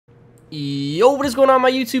Yo, what is going on,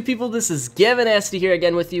 my YouTube people? This is GavinAcity here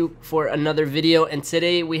again with you for another video, and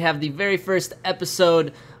today we have the very first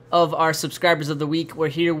episode of our subscribers of the week. We're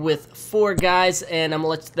here with 4 guys, and I'm gonna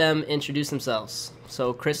let them introduce themselves.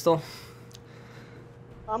 So, Crystal.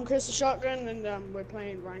 I'm Crystal Shotgun, and we're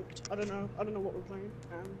playing ranked. I don't know what we're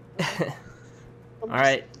playing. All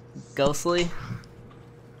right, Ghostly.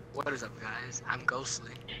 What is up, guys? I'm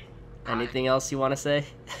Ghostly. Anything else you want to say?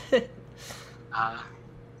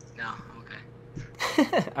 No, I'm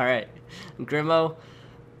okay. All right, Grimo.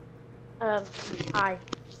 Hi.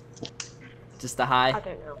 Just a hi. I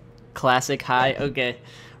don't know. Classic hi. Okay,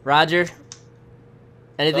 Roger.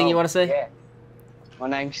 Anything you want to say? Yeah. My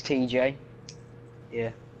name's TJ.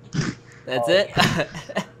 Yeah. That's it?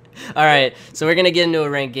 Alright, so we're gonna get into a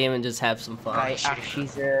ranked game and just have some fun. Right,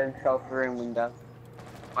 Ashley's trophy room window.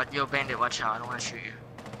 What, yo, Bandit, watch out. I don't want to shoot you.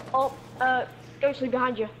 Oh, Ghostly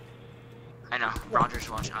behind you. I know. Roger's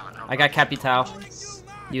watching out. No, I got Capital.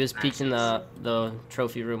 He was peeking the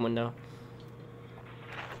trophy room window.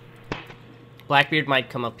 Blackbeard might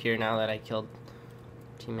come up here now that I killed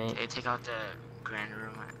teammate. Hey, take out the grand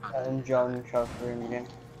room. And John trophy room again.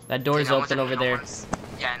 That door's open over there.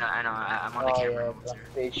 Yeah, I know. I'm on the camera. Yeah,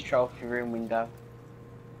 Blackbeard's trophy room window.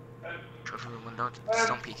 Trophy room window. Just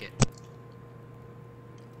don't peek it.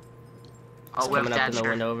 Oh, we have coming up in the Thatcher.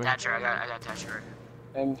 window over. Thatcher, I got Thatcher.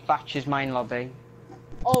 Thatcher's main lobby.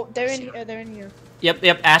 Oh, they're in here. They're in here.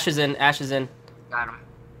 Yep, Ash is in. Ash is in. Got him.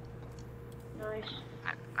 Nice.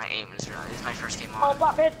 My aim is really. This is my first game Oh, on.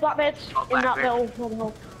 Blackbeard's Oh, in that Blackbeard. little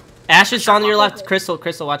hole. Ash is on your left. Crystal,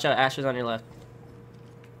 watch out. Ash is on your left.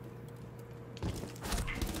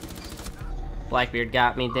 Blackbeard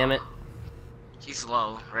got me, damn it. He's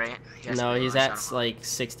low, right? He has No, to be he's low. at like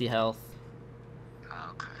 60 health.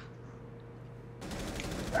 Oh,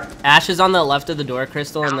 okay. Ash is on the left of the door,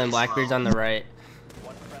 Crystal, and Now then he's Blackbeard's low. on the right.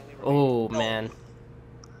 Oh, man.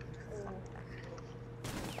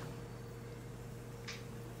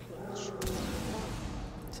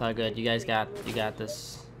 It's all good. You guys got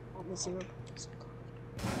this.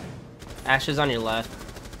 Ash is on your left.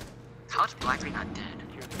 How is Blackbeard not dead?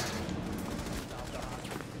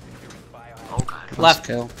 Oh, God. Left.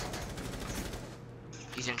 Kill.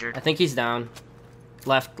 He's injured. I think he's down.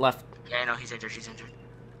 Left. Yeah, I know. He's injured. He's injured.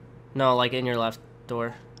 No, like in your left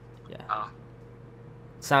door. Yeah. Oh.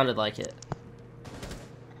 Sounded like it.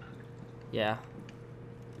 Yeah.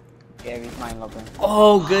 Yeah, he's main lobby.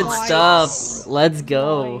 Oh, good Nice. stuff. Let's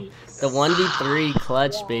go. Nice. The 1v3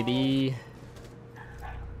 clutch, baby.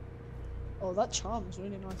 Oh, that charm is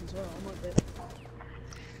really nice as well. I like it.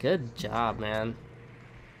 Good job, man.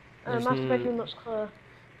 There's Master bedroom looks clear.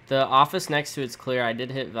 The office next to it's clear. I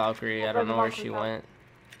did hit Valkyrie. I don't know where she went.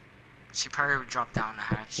 She probably dropped down the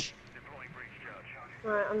hatch.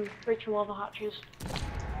 Right, I'm breaching all the hatches.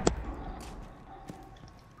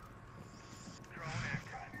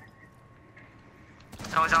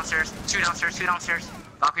 Someone's downstairs. Two downstairs.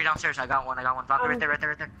 Valkyrie downstairs. I got one. Valkyrie right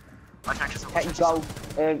there. Watch my crystal. Hey, go.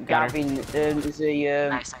 Gavin, there's a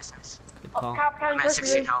Nice. Good Oh, call. Capcan, I'm at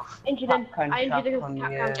 16 health. injured him. Capcan, I injured him. Capcan,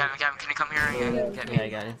 Capcan. yeah. Gavin, can you come here and get me? Yeah, I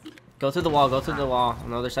got it. Go through the wall. On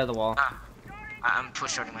the other side of the wall. I'm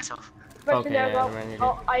push shooting myself. Okay, There, yeah, well. never mind, you're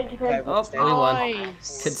Oh, I injured him. Oh, we won.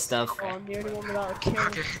 Nice. Good stuff. Oh, I'm the only one without a kill.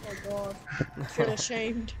 Okay. Oh God. I feel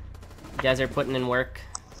ashamed. You guys are putting in work.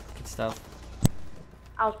 Good stuff.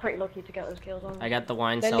 I was pretty lucky to get those kills on. I got the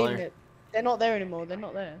wine They're leaving cellar. it. They're not there anymore. They're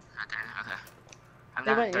not there. Okay. I'm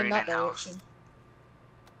They not went in 39 that health. direction.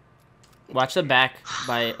 Watch the back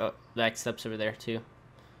back steps over there too.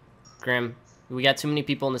 Grim, we got too many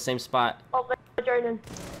people in the same spot. Oh, they're joining.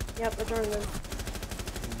 Yep, they're joining.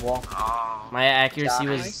 walk. Oh. My accuracy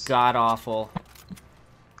was Nice. god awful.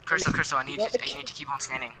 Crystal, I need to keep on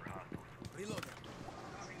scanning.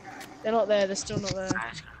 They're not there. They're still not there.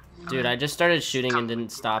 Nice. Dude, I just started shooting and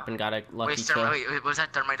didn't stop and got a lucky kill. Wait, was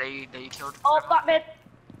that thermite that you killed? Oh, Blackbeard.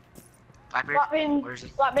 Blackbeard? Where is he?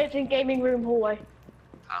 Blackbeard's in gaming room hallway.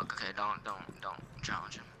 Oh, okay, don't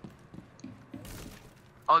challenge him.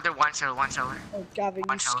 Oh, they're wine cellar. Oh, Gavin,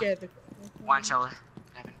 One you cellar. scared the. Wine cellar.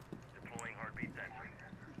 Gavin.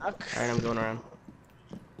 Alright, I'm going around.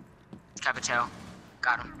 Capital.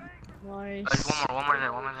 Got him. Nice. There's one more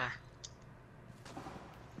there.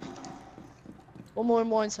 One more in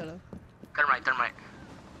wine cellar. Thermite.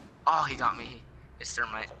 Oh, he got me. It's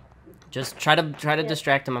thermite. Just try to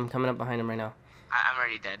distract him. I'm coming up behind him right now. I'm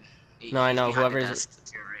already dead. No, I know. He's behind Whoever the is- desk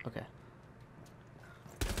to your right. Okay.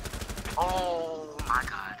 Oh my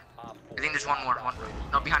God. I think there's one more.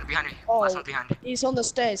 No, behind me. Oh. Last one behind me. He's on the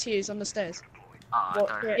stairs. He's on the stairs. Oh, What?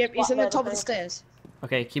 darn. Yep, he's on the Blackbeard, top of I the think. stairs.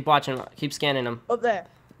 Okay, keep watching. Keep scanning him. Up there.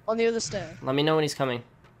 On the other stair. Let me know when he's coming.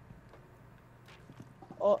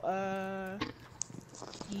 Oh,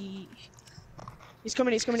 he's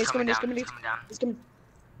coming. He's coming. Coming down. He's coming.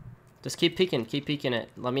 Just keep peeking it.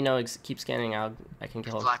 Let me know. Keep scanning. I can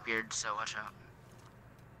kill him. Blackbeard, so watch out.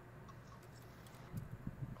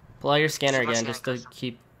 Pull out your scanner Super again, scan, just to Crystal.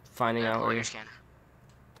 keep finding out Pull where your you're. scanner.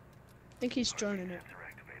 I think he's droning it.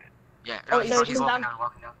 Yeah. Oh, No, no, he's walking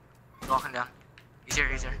down. He's walking down. He's here.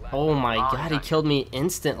 Oh my Oh, god, he killed me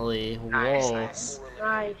instantly. Nice, Whoa. nice.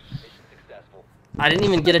 Nice. I didn't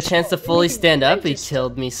even get a chance to fully stand up. He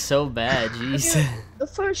killed me so bad. Jeez. The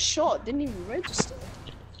first shot didn't even register.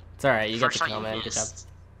 It's alright. You got First the shot kill, you man. Good job. missed.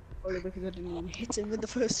 Only because I didn't even hit him with the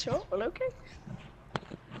first shot. Well, okay.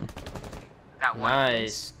 That one.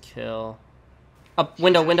 Nice kill. Up,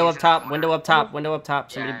 window up top. Window up top.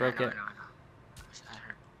 Somebody Yeah, broke I it. know. I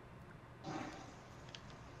heard.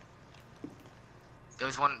 There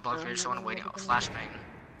was one Blackbeard, someone waiting. Flashbang.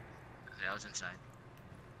 That was inside.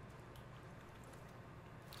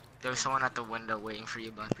 There was someone at the window waiting for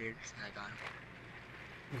you, Blackbeard, and I got him.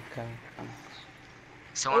 Okay.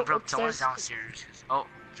 Someone Oh, broke. Someone's upstairs. downstairs. Oh,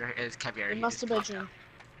 it's Caviar. In He master just popped bedroom.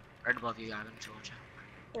 out. Right above you, Gavin. So watch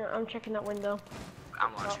out. Yeah, I'm checking that window.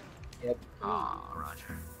 I'm watching. Yep. Oh,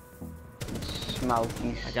 Roger.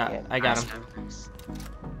 Smokies. I got Yep. him. Nice, Gavin, nice.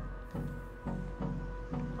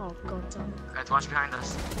 Oh god damn it. Guys, watch behind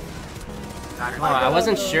us. Got Oh, it. I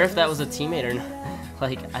wasn't sure if that was a teammate or not.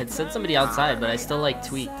 Like, I'd said somebody outside, but I still, like,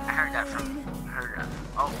 tweaked. I heard that from.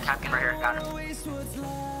 Oh, Captain right here. Got him. Right,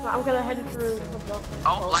 I'm gonna head through the window.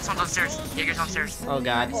 Oh, last one's upstairs. Jaeger's upstairs. Oh,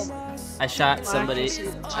 God. I shot somebody.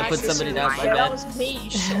 I put somebody down, my Yeah, that bad. was me.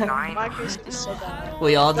 Shit. Nine. My accuracy is so bad.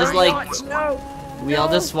 We all just, like, No. we all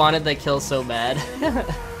just wanted the kill so bad.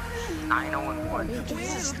 9-0-1.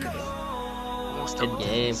 Almost Good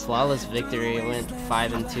game. Flawless victory. It went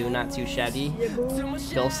 5-2, not too shabby.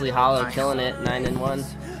 Ghostly Hollow killing it, 9-1.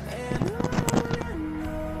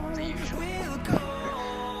 the usual.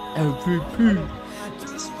 MVP.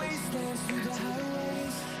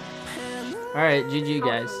 Alright, GG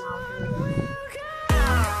guys.